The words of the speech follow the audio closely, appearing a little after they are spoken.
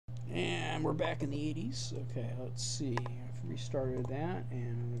And we're back in the 80s. Okay, let's see. I've restarted that,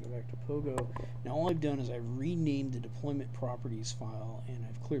 and I'm going to go back to Pogo. Now all I've done is I've renamed the deployment properties file, and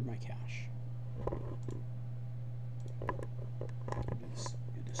I've cleared my cache.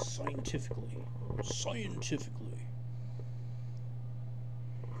 Do this scientifically. Scientifically.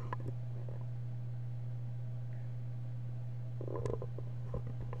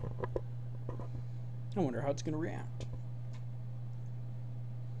 I wonder how it's going to react.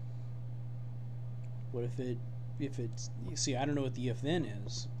 What if it's, you see, I don't know what the if then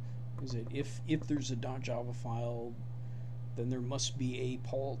is. Is it if there's a .java file, then there must be a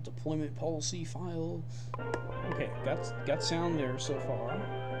deployment policy file? Okay, got sound there so far.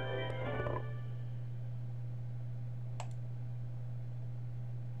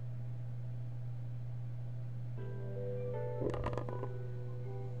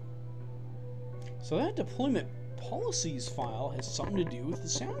 So that deployment policies file has something to do with the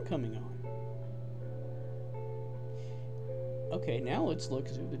sound coming on. Okay, now let's look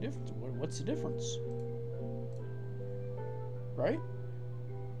at the difference. What's the difference? Right?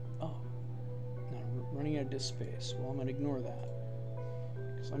 Oh, now we're running out of disk space. Well, I'm gonna ignore that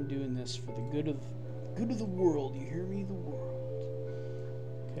because I'm doing this for the good of the world. You hear me? The world.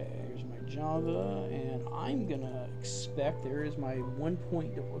 Okay, here's my Java, and I'm gonna expect there is my 1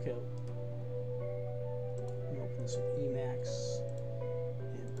 point. Okay, let me open this with Emacs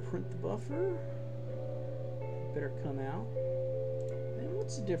and print the buffer. It better come out.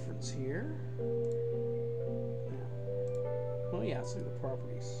 What's the difference here? Oh yeah, let's look at the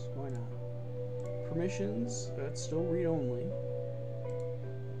properties. Why not? Permissions, that's still read-only.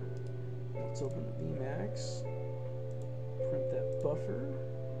 Let's open up Emacs. Print that buffer.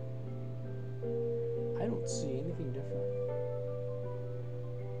 I don't see anything different.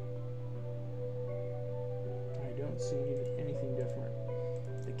 I don't see anything different.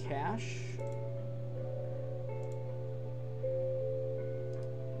 The cache.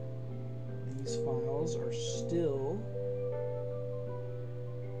 These files are still.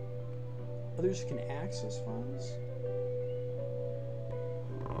 Others can access files.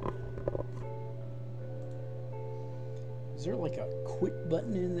 Is there like a quit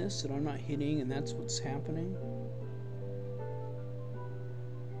button in this that I'm not hitting and that's what's happening?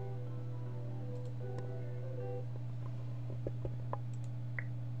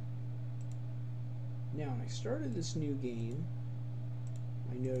 Now, when I started this new game,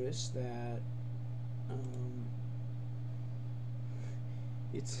 I noticed that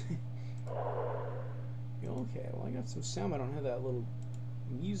it's okay, well, I got some sound. I don't have that little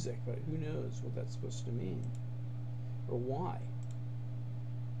music, but who knows what that's supposed to mean or why.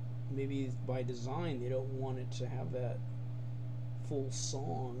 Maybe by design they don't want it to have that full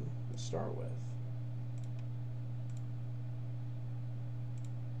song to start with.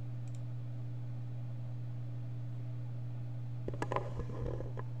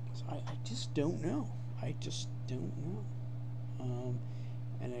 I just don't know. I just don't know.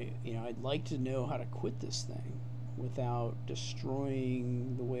 And I'd like to know how to quit this thing without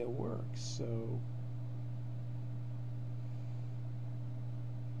destroying the way it works. So,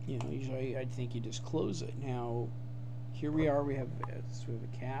 usually I'd think you just close it. Now, here we are. We have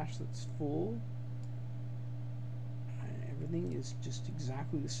a cache that's full. Everything is just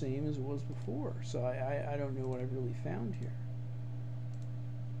exactly the same as it was before. So I don't know what I've really found here.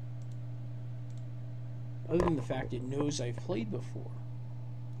 Other than the fact it knows I've played before.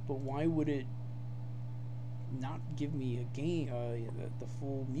 But why would it not give me a game, the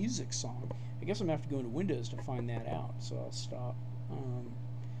full music song? I guess I'm going to have to go into Windows to find that out, so I'll stop.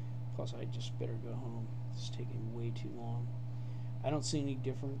 Plus, I just better go home. It's taking way too long. I don't see any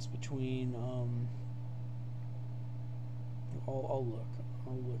difference between, I'll look.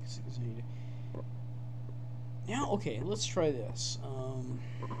 I'll look. See if there's any. Now, okay, let's try this.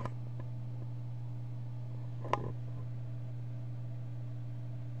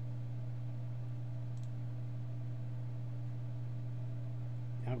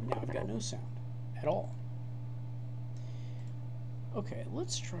 Now I've got no sound at all. Okay,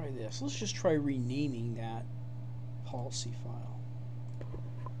 let's try this. Let's just try renaming that policy file.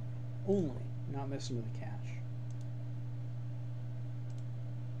 Only, not messing with the cache.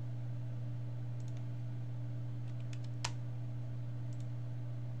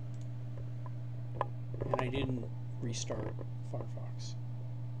 And I didn't restart Firefox.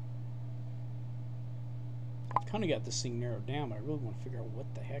 I've kind of got this thing narrowed down, but I really want to figure out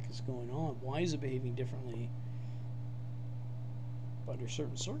what the heck is going on. Why is it behaving differently under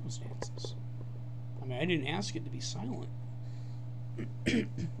certain circumstances? I mean, I didn't ask it to be silent.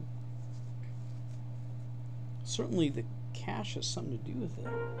 Certainly the cache has something to do with it.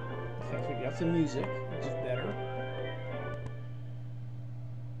 Okay, so we got some music, which is better.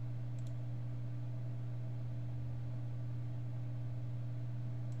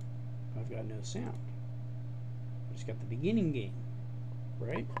 I've got no sound. I just got the beginning game,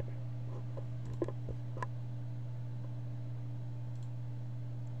 right?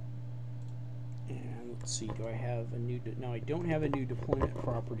 And let's see, do I have a new... No, I don't have a new deployment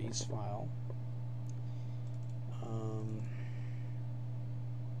properties file.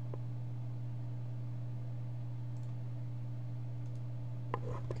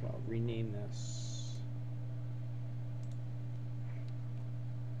 Okay, I'll rename this.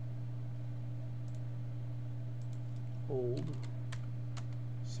 Old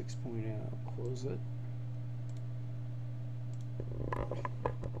 6.0. Close it.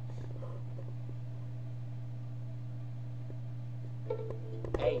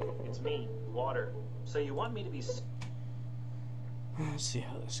 Hey, it's me, Water. So you want me to be... Let's see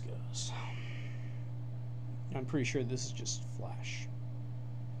how this goes. I'm pretty sure this is just Flash.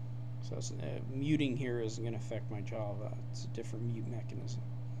 So it's, muting here isn't going to affect my Java. It's a different mute mechanism.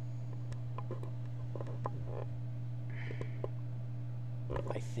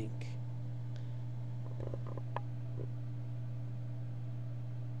 I think.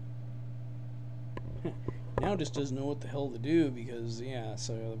 Now it just doesn't know what the hell to do because, yeah,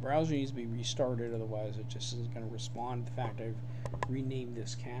 so the browser needs to be restarted, otherwise it just isn't going to respond to the fact I've renamed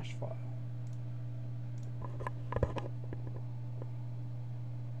this cache file.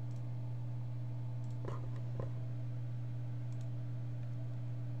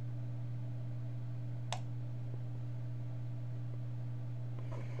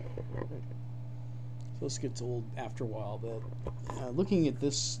 So this gets old after a while, but looking at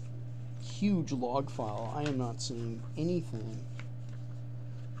this huge log file, I am not seeing anything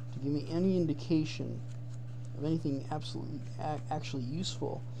to give me any indication of anything absolutely actually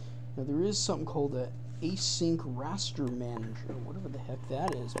useful. Now there is something called a async raster manager, whatever the heck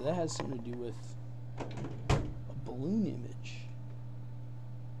that is, but that has something to do with a balloon image.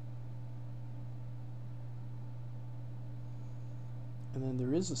 And then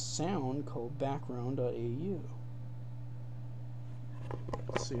there is a sound called background.au.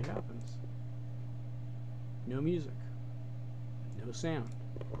 Let's see what happens. No music. No sound.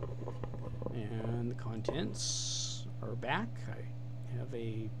 And the contents are back.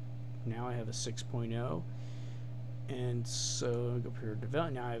 Now I have a 6.0. And so go up here,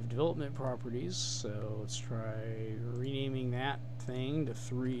 now I have development properties. So let's try renaming that thing to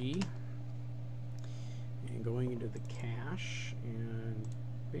 3. And going into the cache and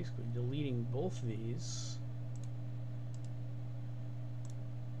basically deleting both of these.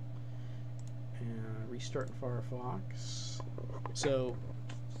 And restarting Firefox. So,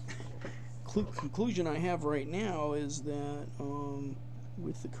 conclusion I have right now is that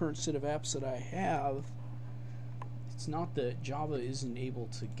with the current set of apps that I have, it's not that Java isn't able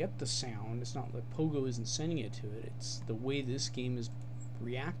to get the sound, it's not that Pogo isn't sending it to it, it's the way this game is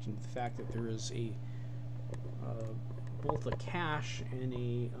reacting to the fact that there is a both a cache and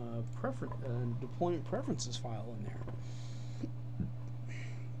a deployment preferences file in there.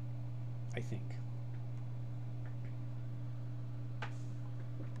 I think.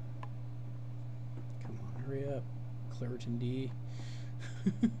 Come on, hurry up, Claritin D.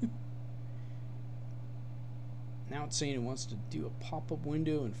 Now it's saying it wants to do a pop-up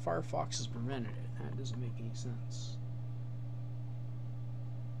window and Firefox has prevented it. That doesn't make any sense.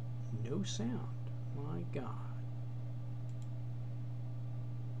 No sound. My God.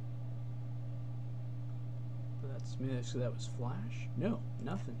 So that was Flash? No,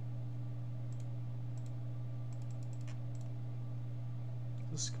 nothing.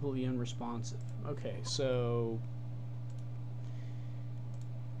 This is completely unresponsive. Okay, so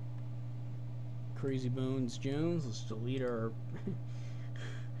Crazy Bones Jones, let's delete our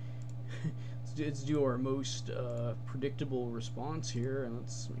let's do our most predictable response here, and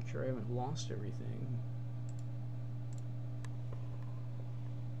let's make sure I haven't lost everything.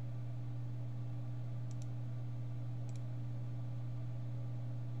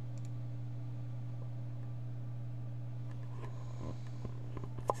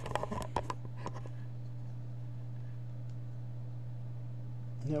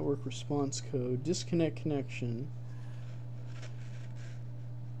 Network response code, disconnect connection,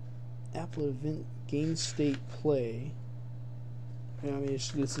 Apple event gain state play. I mean,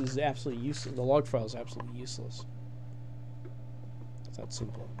 this is absolutely useless. The log file is absolutely useless. It's that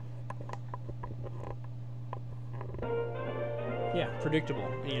simple. Yeah, predictable.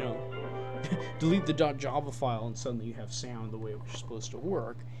 You know, delete the .java file and suddenly you have sound the way it was supposed to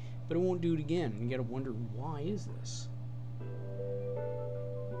work, but it won't do it again. And you gotta wonder, why is this?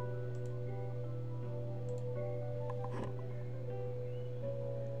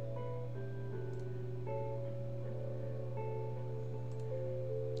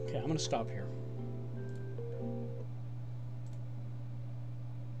 Okay, I'm gonna stop here.